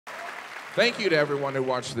Thank you to everyone who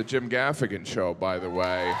watched the Jim Gaffigan show, by the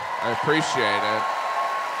way. I appreciate it.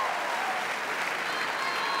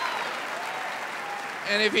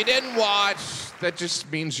 And if you didn't watch, that just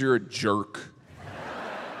means you're a jerk.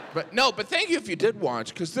 But thank you if you did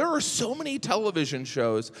watch, because there are so many television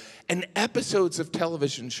shows and episodes of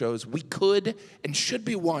television shows we could and should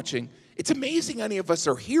be watching. It's amazing any of us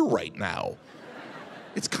are here right now.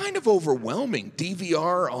 It's kind of overwhelming.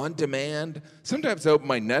 DVR, on demand. Sometimes I open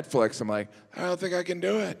my Netflix, I'm like, I don't think I can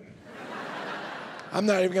do it. I'm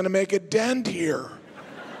not even gonna make a dent here.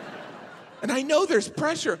 And I know there's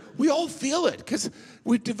pressure. We all feel it, because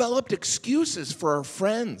we've developed excuses for our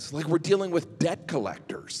friends, like we're dealing with debt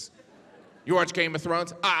collectors. You watch Game of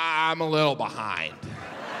Thrones? I'm a little behind.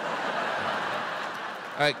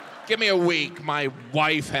 Give me a week. My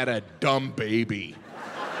wife had a dumb baby.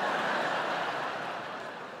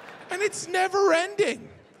 And it's never ending.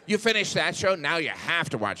 You finish that show, now you have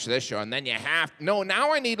to watch this show, and then you have, no,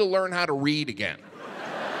 now I need to learn how to read again.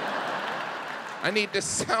 I need to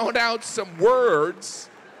sound out some words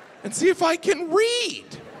and see if I can read.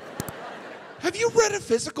 Have you read a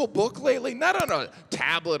physical book lately? Not on a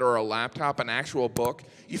tablet or a laptop, an actual book.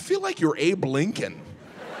 You feel like you're Abe Lincoln.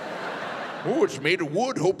 Oh, it's made of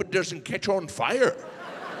wood, hope it doesn't catch on fire.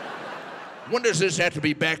 When does this have to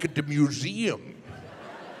be back at the museum?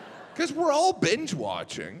 Because we're all binge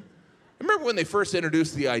watching. I remember when they first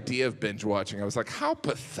introduced the idea of binge watching, I was like, how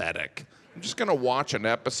pathetic. I'm just gonna watch an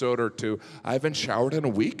episode or two. I haven't showered in a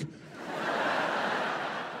week.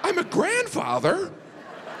 I'm a grandfather.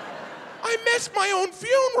 I missed my own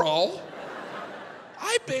funeral.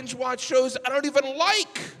 I binge watch shows I don't even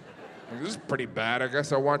like. This is pretty bad. I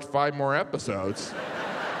guess I'll watch 5 more episodes.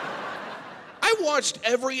 I watched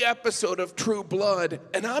every episode of True Blood,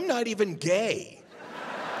 and I'm not even gay.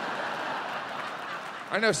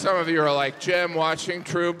 I know some of you are like, Jim, watching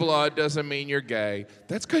True Blood doesn't mean you're gay.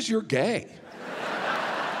 That's because you're gay.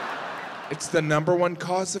 It's the #1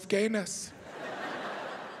 cause of gayness.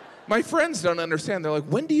 My friends don't understand. They're like,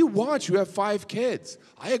 when do you watch? You have 5 kids.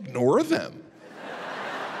 I ignore them.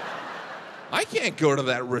 I can't go to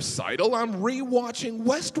that recital. I'm re-watching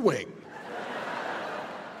West Wing.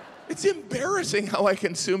 It's embarrassing how I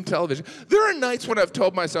consume television. There are nights when I've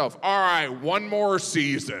told myself, all right, 1 more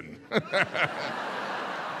season.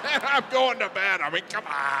 I'm going to bed. I mean, come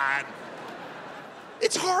on.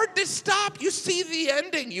 It's hard to stop. You see the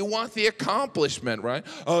ending. You want the accomplishment, right?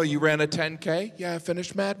 Oh, you ran a 10K? Yeah, I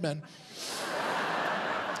finished Mad Men.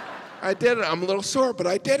 I did it. I'm a little sore, but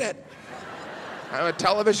I did it. I'm a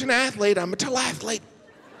television athlete. I'm a telathlete.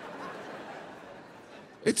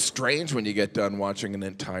 It's strange when you get done watching an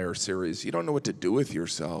entire series. You don't know what to do with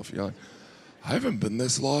yourself. You're like, I haven't been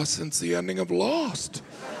this lost since the ending of Lost.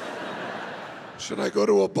 Should I go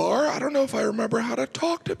to a bar? I don't know if I remember how to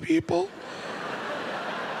talk to people.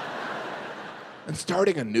 And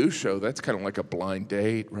starting a new show, that's kind of like a blind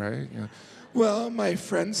date, right? You know, well, my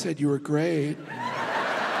friend said you were great.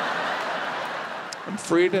 I'm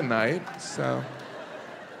free tonight, so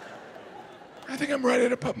I think I'm ready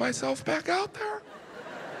to put myself back out there.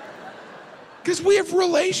 Because we have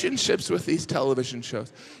relationships with these television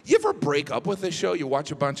shows. You ever break up with a show, you watch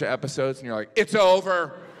a bunch of episodes, and you're like, it's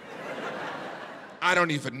over. I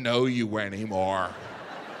don't even know you anymore.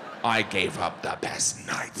 I gave up the best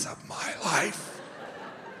nights of my life.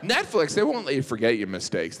 Netflix, they won't let you forget your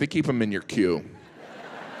mistakes. They keep them in your queue.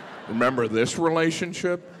 Remember this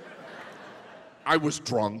relationship? I was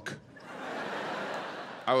drunk.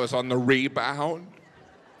 I was on the rebound.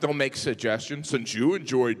 They'll make suggestions. Since you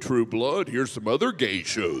enjoyed True Blood, here's some other gay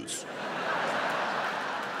shows.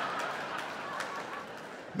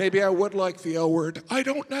 Maybe I would like the L word. I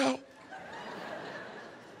don't know.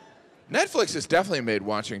 Netflix has definitely made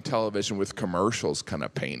watching television with commercials kind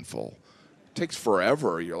of painful. It takes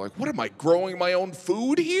forever. You're like, what am I, growing my own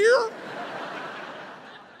food here?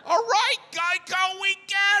 All right, Geico, we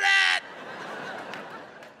get it!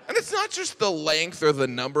 And it's not just the length or the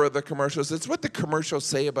number of the commercials, it's what the commercials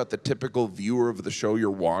say about the typical viewer of the show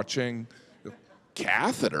you're watching.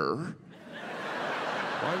 Catheter?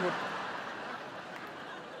 Why would...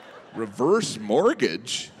 Reverse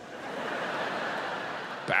mortgage?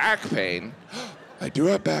 Back pain? I do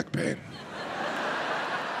have back pain.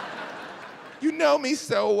 You know me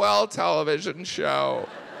so well, television show.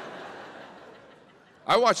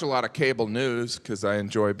 I watch a lot of cable news because I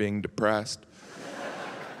enjoy being depressed.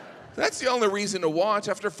 That's the only reason to watch.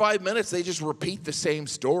 After 5 minutes, they just repeat the same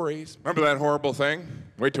stories. Remember that horrible thing?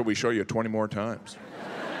 Wait till we show you 20 more times.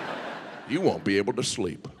 You won't be able to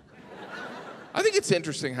sleep. I think it's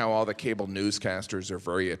interesting how all the cable newscasters are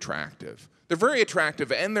very attractive. They're very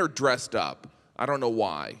attractive and they're dressed up. I don't know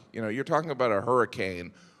why. You know, you're talking about a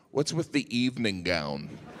hurricane. What's with the evening gown?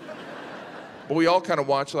 But we all kind of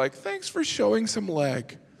watch like, thanks for showing some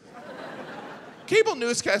leg. Cable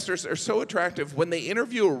newscasters are so attractive. When they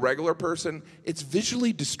interview a regular person, it's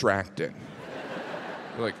visually distracting.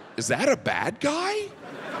 You're like, is that a bad guy?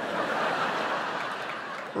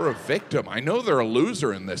 Or a victim? I know they're a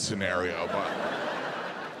loser in this scenario,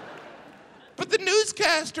 but the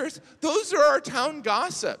newscasters, those are our town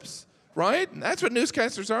gossips, right? And that's what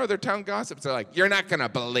newscasters are, they're town gossips. They're like, you're not gonna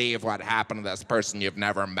believe what happened to this person you've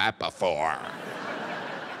never met before.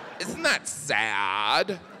 Isn't that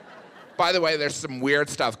sad? By the way, there's some weird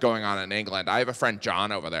stuff going on in England. I have a friend,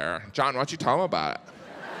 John, over there. John, why don't you tell him about it?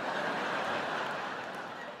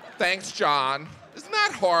 Thanks, John. Isn't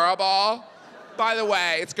that horrible? By the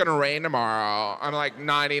way, it's gonna rain tomorrow. I'm like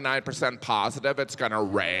 99% positive it's gonna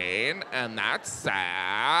rain, and that's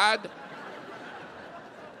sad.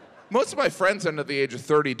 Most of my friends under the age of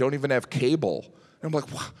 30 don't even have cable. And I'm like,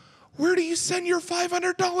 where do you send your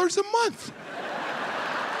 $500 a month?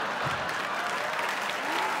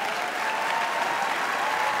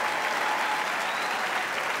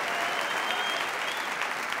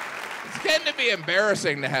 It's getting to be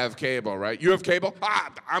embarrassing to have cable, right? You have cable?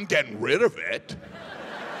 I'm getting rid of it.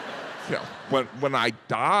 You know, when I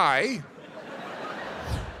die.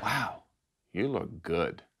 Wow, you look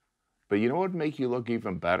good. But you know what would make you look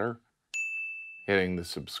even better? Hitting the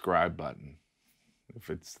subscribe button. If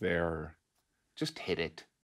it's there, just hit it.